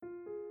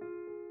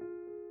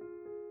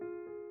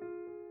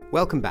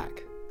Welcome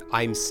back.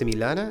 I'm Simi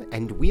Lerner,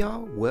 and we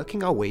are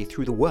working our way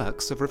through the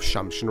works of Rav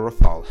Shamshon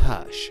Raphael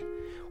Hirsch.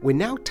 We're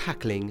now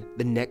tackling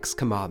the next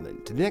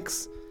commandment, the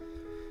next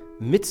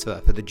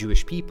mitzvah for the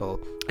Jewish people,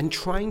 and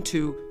trying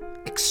to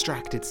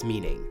extract its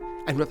meaning.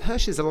 And Rav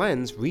Hirsch's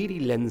lens really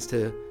lends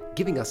to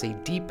giving us a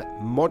deep,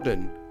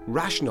 modern,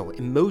 rational,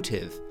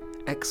 emotive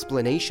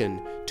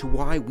explanation to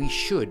why we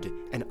should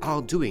and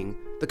are doing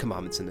the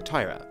commandments in the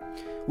Torah.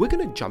 We're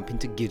going to jump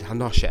into Gid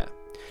HaNosheh.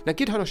 Now,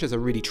 Gid HaNosheh is a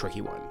really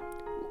tricky one.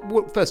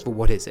 Well, first of all,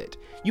 what is it?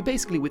 You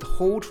basically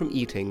withhold from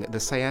eating the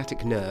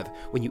sciatic nerve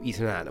when you eat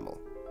an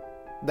animal.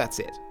 That's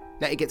it.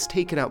 Now, it gets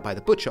taken out by the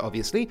butcher,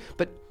 obviously,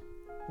 but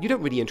you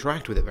don't really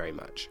interact with it very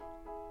much.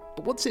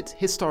 But what's its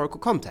historical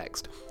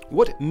context?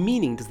 What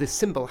meaning does this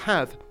symbol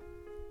have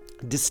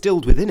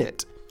distilled within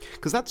it?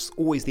 Because that's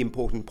always the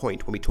important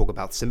point when we talk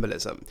about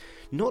symbolism.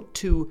 Not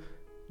to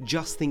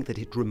just think that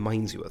it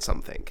reminds you of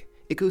something.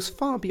 It goes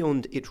far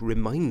beyond it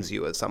reminds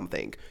you of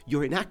something.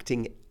 You're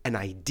enacting an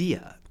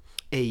idea,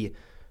 a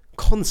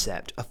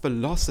concept, a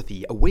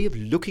philosophy, a way of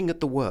looking at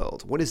the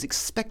world. What is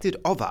expected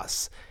of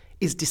us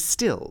is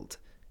distilled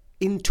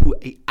into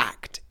an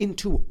act,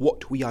 into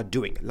what we are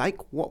doing.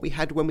 Like what we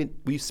had when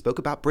we spoke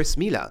about Bris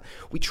Milah.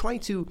 We try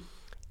to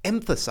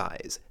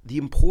emphasize the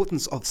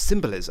importance of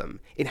symbolism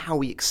in how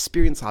we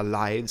experience our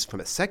lives from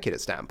a secular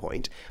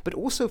standpoint, but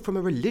also from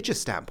a religious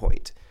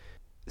standpoint.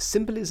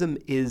 Symbolism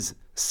is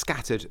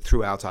scattered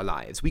throughout our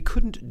lives. We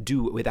couldn't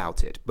do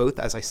without it, both,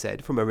 as I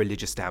said, from a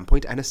religious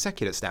standpoint and a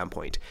secular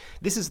standpoint.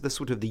 This is the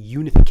sort of the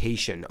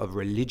unification of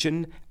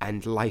religion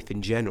and life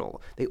in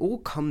general. They all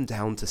come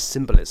down to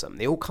symbolism.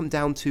 They all come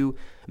down to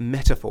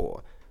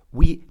metaphor.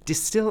 We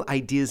distill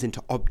ideas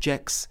into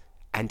objects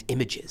and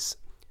images.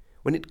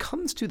 When it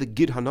comes to the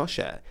Gid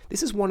HaNosheh,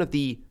 this is one of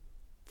the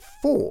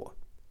 4.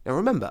 Now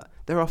remember,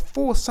 there are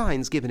 4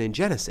 signs given in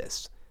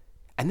Genesis,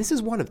 and this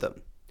is one of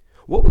them.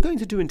 What we're going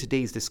to do in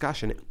today's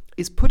discussion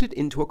is put it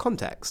into a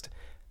context.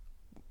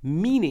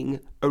 Meaning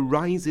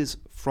arises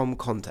from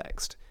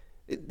context.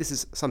 This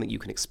is something you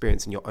can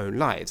experience in your own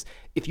lives.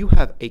 If you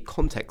have a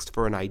context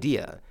for an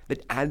idea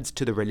that adds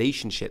to the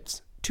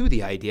relationships to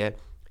the idea,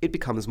 it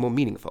becomes more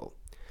meaningful.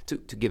 To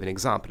give an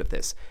example of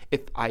this,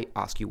 if I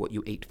ask you what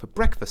you ate for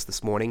breakfast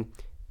this morning,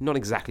 not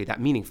exactly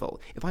that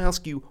meaningful. If I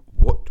ask you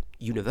what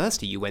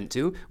university you went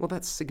to, well,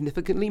 that's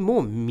significantly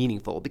more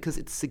meaningful because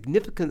its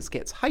significance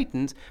gets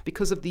heightened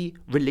because of the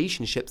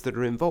relationships that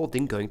are involved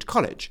in going to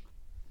college.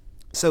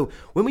 So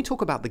when we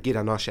talk about the Gid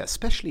HaNosheh,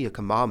 especially a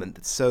commandment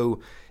that's so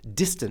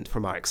distant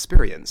from our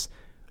experience,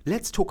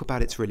 let's talk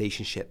about its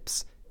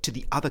relationships to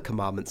the other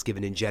commandments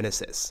given in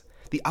Genesis,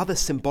 the other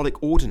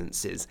symbolic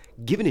ordinances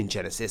given in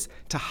Genesis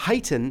to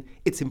heighten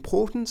its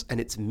importance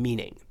and its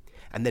meaning.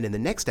 And then in the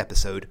next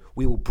episode,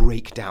 we will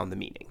break down the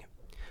meaning.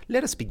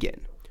 Let us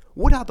begin.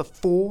 What are the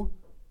 4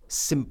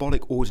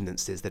 symbolic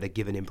ordinances that are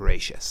given in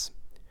Bereshis?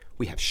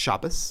 We have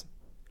Shabbos,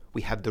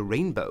 we have the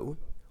rainbow,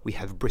 we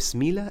have Bris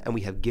Milah, and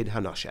we have Gid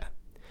HaNosheh.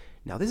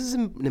 Now this is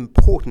an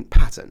important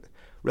pattern.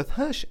 Rav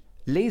Hirsch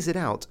lays it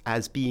out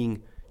as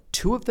being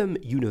 2 of them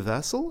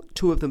universal,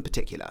 2 of them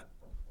particular.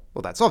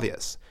 Well, that's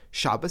obvious.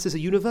 Shabbos is a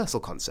universal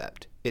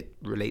concept. It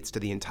relates to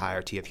the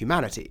entirety of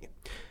humanity.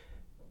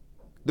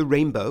 The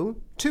rainbow,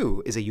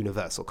 too, is a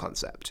universal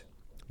concept.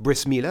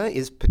 Bris Milah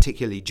is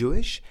particularly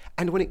Jewish,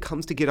 and when it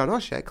comes to Gid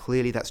HaNosheh,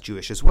 clearly that's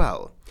Jewish as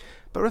well.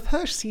 But Rav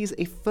Hirsch sees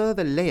a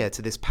further layer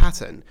to this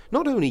pattern,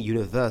 not only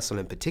universal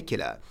in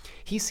particular.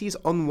 He sees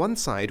on one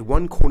side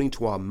one calling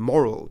to our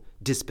moral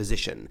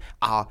disposition,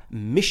 our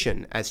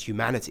mission as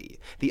humanity,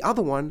 the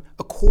other one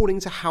according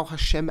to how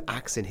Hashem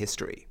acts in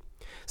history.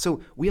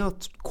 So we are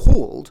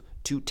called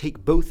to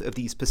take both of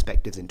these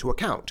perspectives into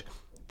account,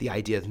 the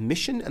idea of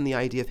mission and the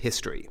idea of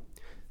history.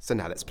 So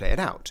now let's play it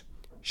out.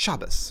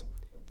 Shabbos.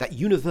 That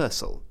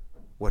universal.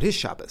 What is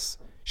Shabbos?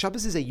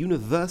 Shabbos is a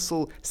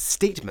universal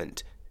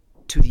statement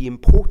to the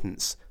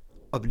importance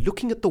of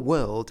looking at the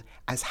world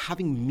as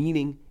having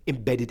meaning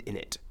embedded in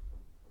it.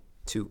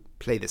 To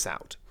play this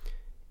out,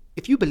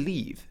 if you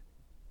believe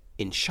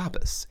in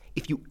Shabbos,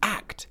 if you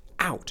act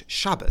out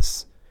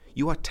Shabbos,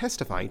 you are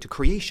testifying to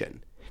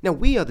creation. Now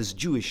we are as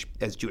Jewish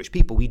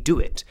people, we do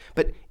it,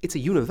 but it's a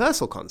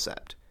universal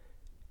concept.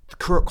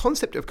 The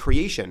concept of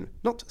creation,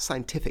 not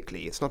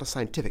scientifically, it's not a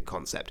scientific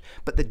concept,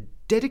 but the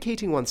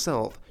dedicating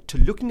oneself to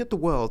looking at the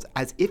world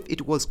as if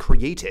it was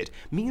created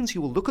means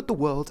you will look at the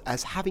world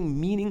as having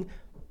meaning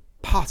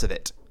part of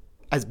it,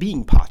 as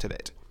being part of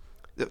it.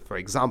 For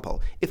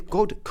example, if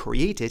God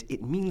created,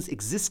 it means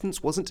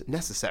existence wasn't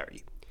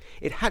necessary.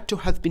 It had to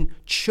have been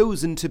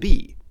chosen to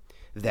be.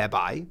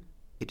 Thereby,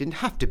 it didn't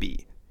have to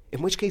be,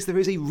 in which case there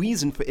is a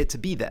reason for it to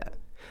be there.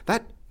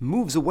 That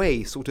moves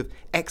away sort of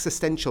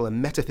existential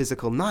and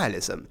metaphysical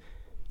nihilism.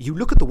 You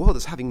look at the world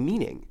as having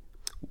meaning.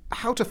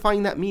 How to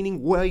find that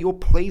meaning, where your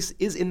place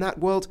is in that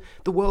world,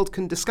 the world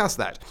can discuss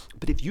that.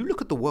 But if you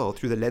look at the world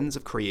through the lens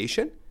of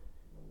creation,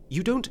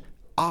 you don't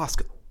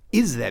ask,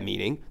 is there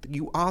meaning?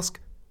 You ask,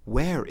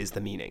 where is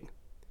the meaning?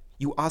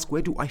 You ask,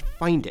 where do I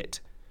find it?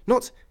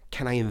 Not,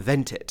 can I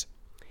invent it?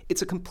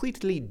 It's a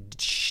completely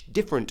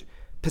different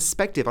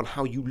perspective on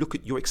how you look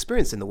at your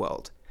experience in the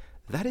world.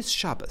 That is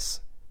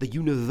Shabbos, the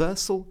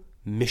universal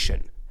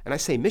mission. And I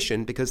say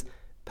mission because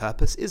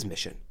purpose is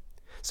mission.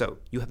 So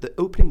you have the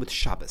opening with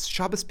Shabbos,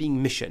 Shabbos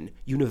being mission,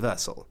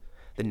 universal.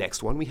 The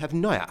next one we have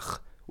Noach,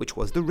 which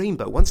was the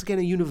rainbow, once again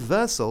a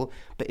universal,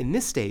 but in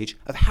this stage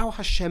of how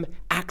Hashem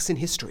acts in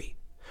history.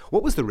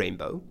 What was the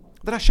rainbow?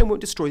 That Hashem won't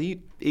destroy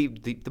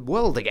the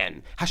world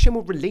again. Hashem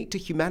will relate to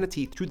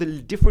humanity through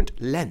the different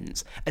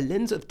lens, a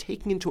lens of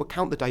taking into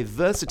account the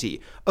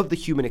diversity of the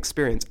human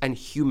experience and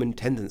human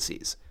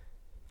tendencies.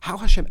 How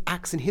Hashem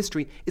acts in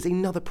history is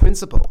another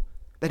principle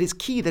that is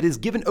key, that is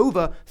given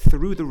over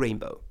through the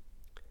rainbow.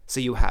 So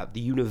you have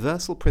the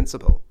universal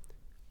principle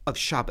of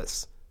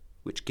Shabbos,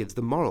 which gives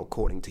the moral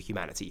calling to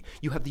humanity.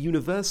 You have the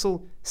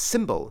universal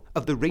symbol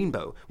of the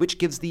rainbow, which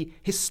gives the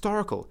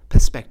historical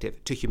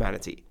perspective to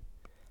humanity.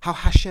 How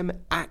Hashem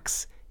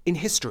acts in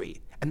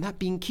history, and that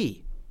being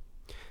key.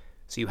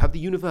 So you have the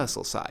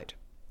universal side.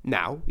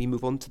 Now we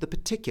move on to the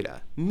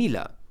particular,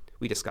 Milah.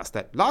 We discussed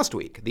that last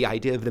week, the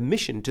idea of the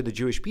mission to the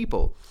Jewish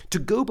people, to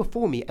go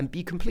before me and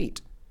be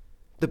complete.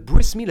 The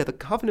Bris Milah, the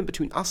covenant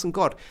between us and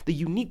God, the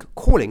unique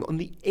calling on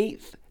the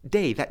 8th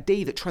day, that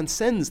day that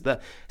transcends the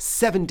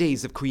 7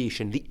 days of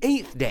creation, the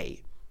 8th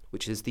day,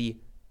 which is the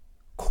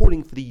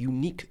calling for the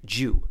unique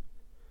Jew.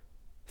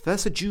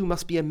 First, a Jew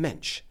must be a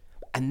mensch,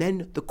 and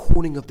then the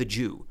calling of the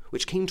Jew,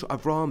 which came to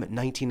Avram at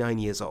 99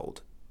 years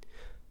old.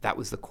 That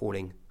was the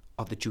calling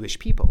of the Jewish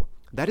people.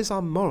 That is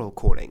our moral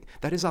calling.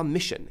 That is our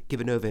mission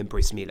given over in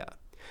Bris Milah.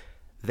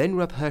 Then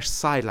Rav Hirsch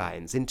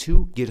sidelines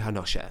into Gid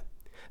HaNosheh.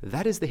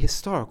 That is the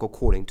historical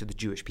calling to the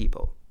Jewish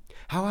people.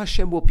 How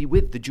Hashem will be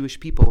with the Jewish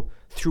people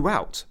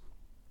throughout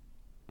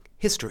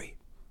history,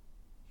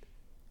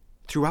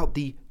 throughout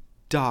the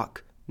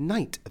dark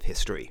night of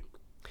history.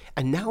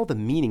 And now the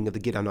meaning of the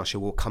Gid HaNosheh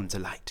will come to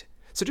light.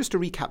 So just to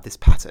recap this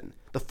pattern,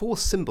 the 4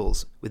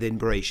 symbols within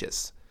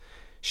Bereshis: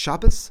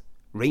 Shabbos,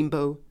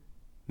 rainbow,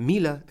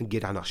 Milah, and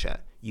Gid HaNosheh,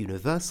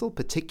 universal,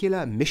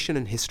 particular, mission,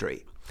 and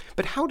history.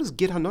 But how does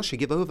Gid HaNosheh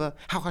give over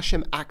how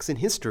Hashem acts in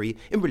history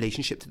in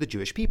relationship to the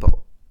Jewish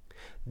people?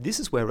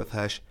 This is where Rav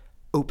Hirsch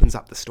opens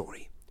up the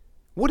story.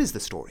 What is the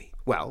story?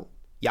 Well,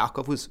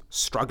 Yaakov was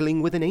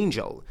struggling with an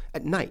angel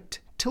at night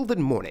till the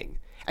morning,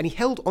 and he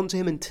held onto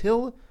him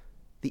until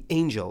the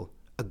angel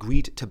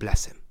agreed to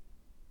bless him.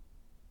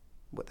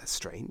 Well, that's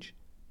strange.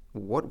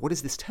 What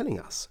is this telling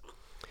us?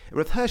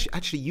 Rav Hirsch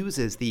actually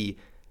uses the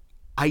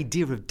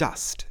idea of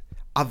dust.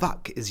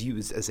 Avak is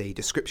used as a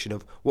description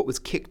of what was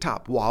kicked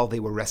up while they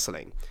were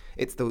wrestling.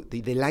 It's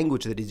the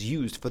language that is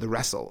used for the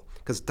wrestle,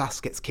 because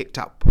dust gets kicked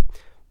up.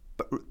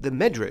 But the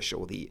Medrash,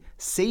 or the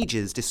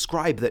sages,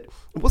 describe that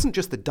it wasn't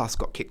just the dust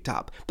got kicked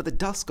up, but the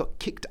dust got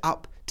kicked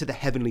up to the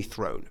heavenly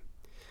throne.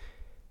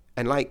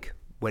 And like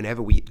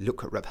whenever we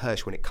look at Rav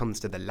Hirsch when it comes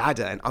to the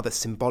ladder and other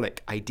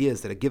symbolic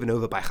ideas that are given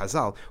over by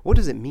Chazal, what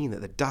does it mean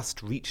that the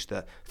dust reached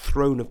the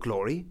throne of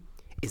glory?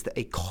 Is that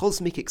a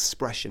cosmic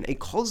expression, a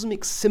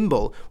cosmic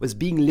symbol was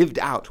being lived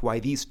out by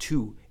these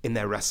two in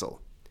their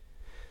wrestle.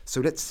 So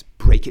let's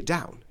break it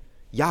down.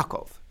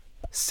 Yaakov,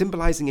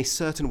 symbolizing a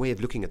certain way of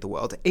looking at the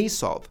world.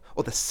 Esav,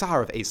 or the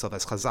Sar of Esav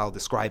as Chazal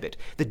describe it,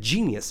 the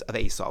genius of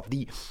Esav,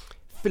 the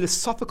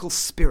philosophical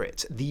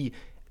spirit, the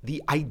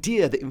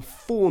idea that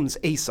informs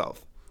Esav.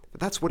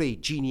 That's what a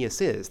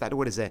genius is. That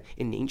what is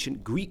in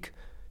ancient Greek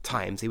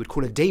times they would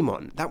call a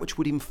daemon, that which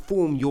would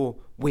inform your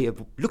way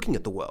of looking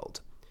at the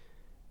world.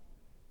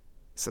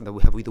 So then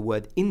we have the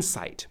word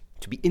insight,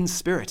 to be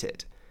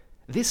inspirited.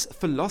 This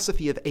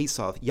philosophy of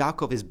Esav,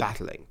 Yaakov is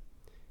battling,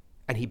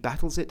 and he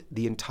battles it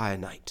the entire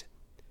night.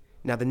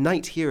 Now the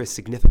night here is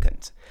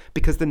significant,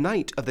 because the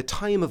night of the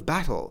time of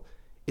battle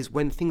is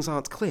when things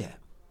aren't clear.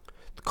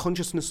 The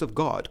consciousness of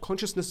God,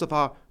 consciousness of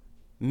our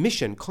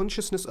mission,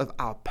 consciousness of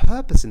our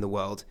purpose in the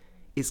world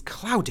is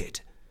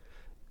clouded.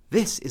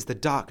 This is the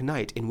dark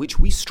night in which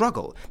we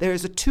struggle. There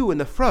is a to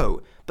and a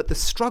fro, but the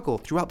struggle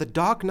throughout the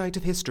dark night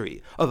of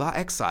history, of our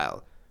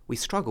exile, we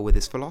struggle with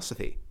this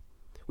philosophy.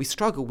 We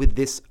struggle with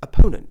this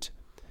opponent.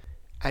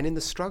 And in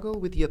the struggle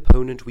with the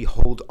opponent, we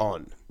hold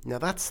on. Now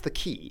that's the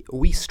key.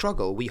 We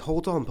struggle, we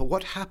hold on, but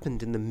what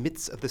happened in the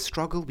midst of the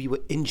struggle? We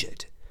were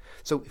injured.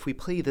 So if we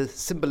play the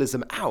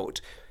symbolism out,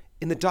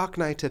 in the dark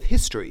night of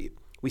history,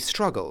 we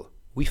struggle,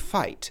 we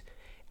fight,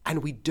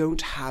 and we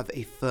don't have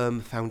a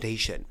firm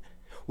foundation.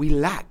 We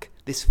lack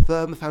this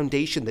firm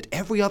foundation that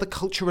every other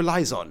culture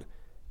relies on,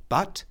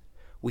 but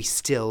we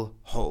still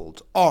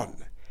hold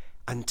on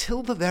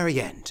until the very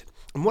end.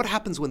 And what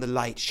happens when the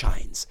light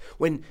shines,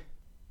 when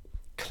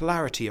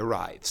clarity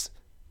arrives?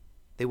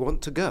 They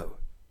want to go.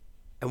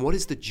 And what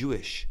is the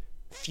Jewish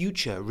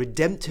future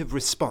redemptive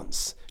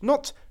response?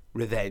 Not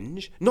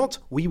revenge, not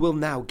we will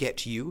now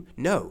get you.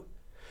 No,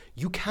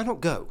 you cannot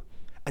go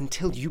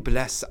until you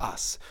bless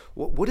us.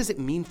 What does it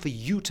mean for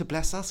you to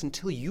bless us?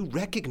 Until you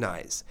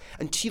recognize,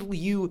 until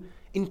you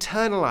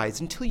internalize,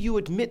 until you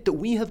admit that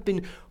we have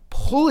been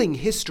pulling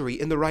history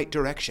in the right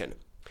direction,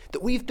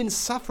 that we've been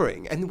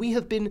suffering, and we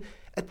have been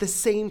at the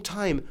same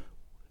time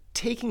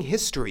taking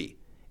history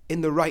in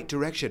the right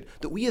direction,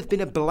 that we have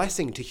been a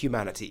blessing to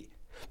humanity.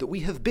 that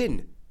we have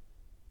been,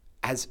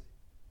 as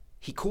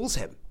he calls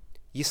him,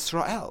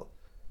 Yisrael,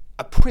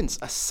 a prince,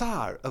 a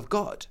sar of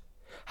God.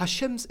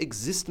 Hashem's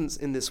existence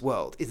in this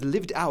world is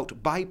lived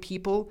out by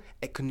people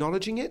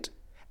acknowledging it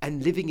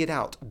and living it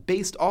out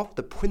based off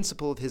the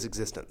principle of his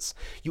existence.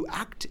 You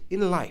act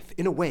in life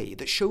in a way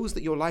that shows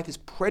that your life is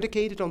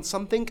predicated on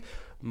something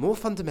more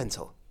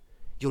fundamental.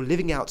 You're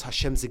living out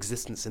Hashem's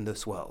existence in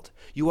this world.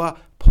 You are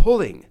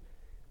pulling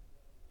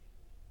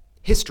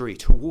history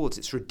towards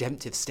its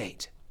redemptive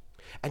state.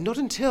 And not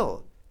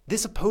until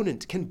this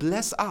opponent can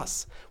bless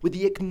us with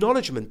the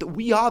acknowledgement that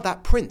we are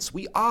that prince,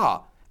 we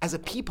are, as a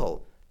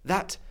people,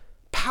 that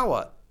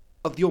power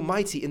of the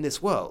Almighty in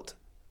this world,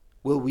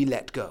 will we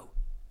let go.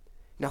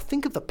 Now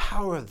think of the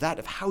power of that,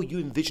 of how you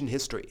envision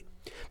history,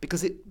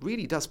 because it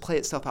really does play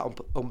itself out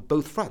on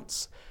both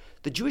fronts.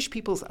 The Jewish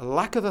people's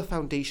lack of a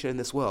foundation in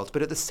this world,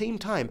 but at the same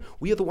time,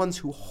 we are the ones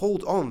who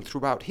hold on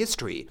throughout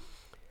history.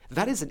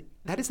 That is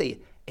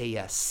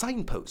a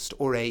signpost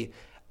or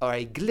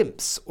a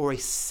glimpse or a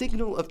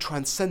signal of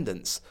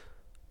transcendence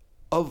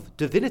of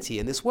divinity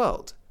in this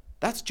world.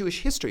 That's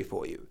Jewish history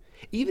for you.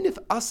 Even if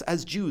us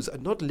as Jews are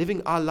not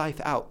living our life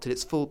out to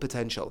its full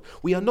potential,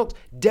 we are not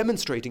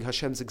demonstrating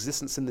Hashem's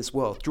existence in this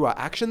world through our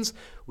actions,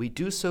 we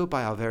do so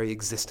by our very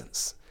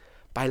existence.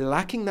 By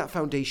lacking that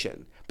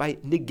foundation, by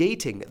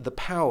negating the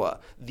power,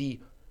 the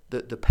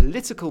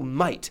political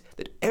might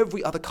that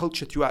every other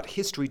culture throughout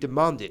history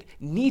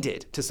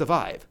needed to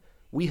survive,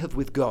 we have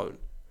withgone.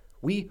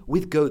 We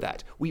withgo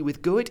that. We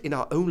withgo it in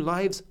our own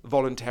lives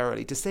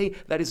voluntarily to say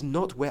that is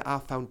not where our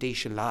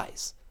foundation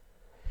lies.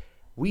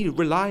 We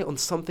rely on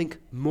something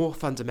more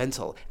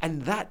fundamental,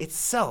 and that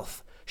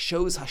itself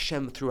shows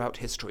Hashem throughout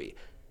history.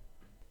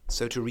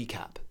 So to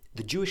recap,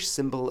 the Jewish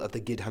symbol of the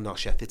Gid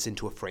HaNosheh fits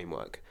into a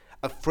framework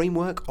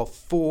of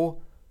 4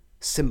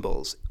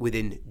 symbols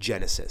within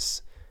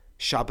Genesis: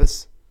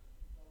 Shabbos,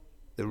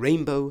 the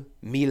rainbow,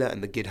 Milah,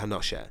 and the Gid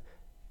HaNosheh,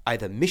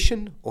 either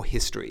mission or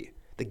history.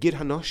 The Gid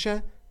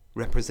HaNosheh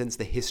represents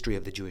the history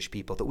of the Jewish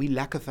people, that we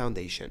lack a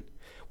foundation.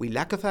 We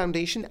lack a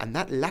foundation, and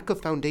that lack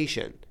of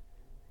foundation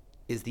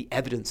is the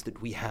evidence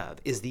that we have,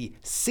 is the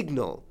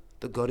signal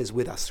that God is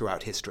with us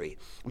throughout history.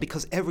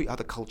 Because every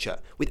other culture,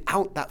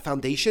 without that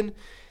foundation,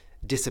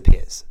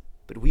 disappears.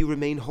 But we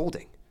remain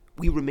holding.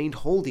 We remain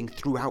holding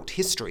throughout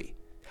history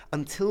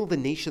until the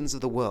nations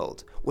of the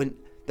world, when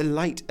the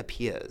light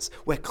appears,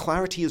 where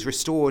clarity is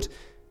restored,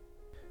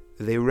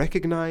 they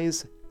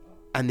recognize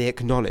and they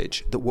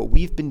acknowledge that what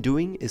we've been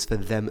doing is for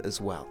them as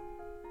well,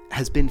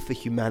 has been for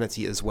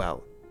humanity as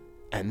well.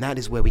 And that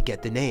is where we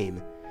get the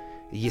name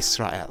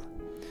Yisrael.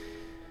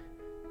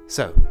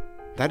 So,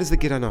 that is the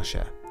Gid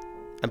HaNosheh.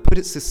 And put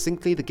it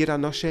succinctly, the Gid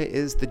HaNosheh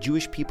is the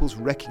Jewish people's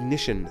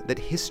recognition that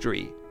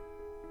history,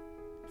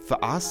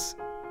 for us,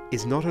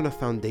 is not on a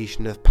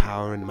foundation of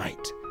power and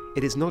might.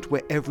 It is not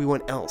where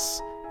everyone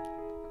else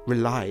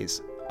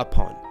relies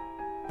upon.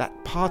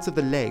 That part of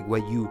the leg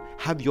where you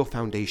have your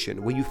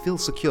foundation, where you feel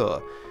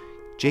secure.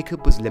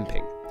 Jacob was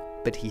limping,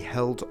 but he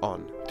held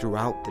on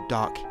throughout the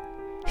dark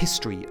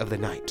history of the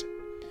night.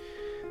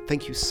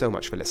 Thank you so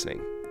much for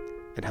listening,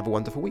 and have a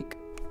wonderful week.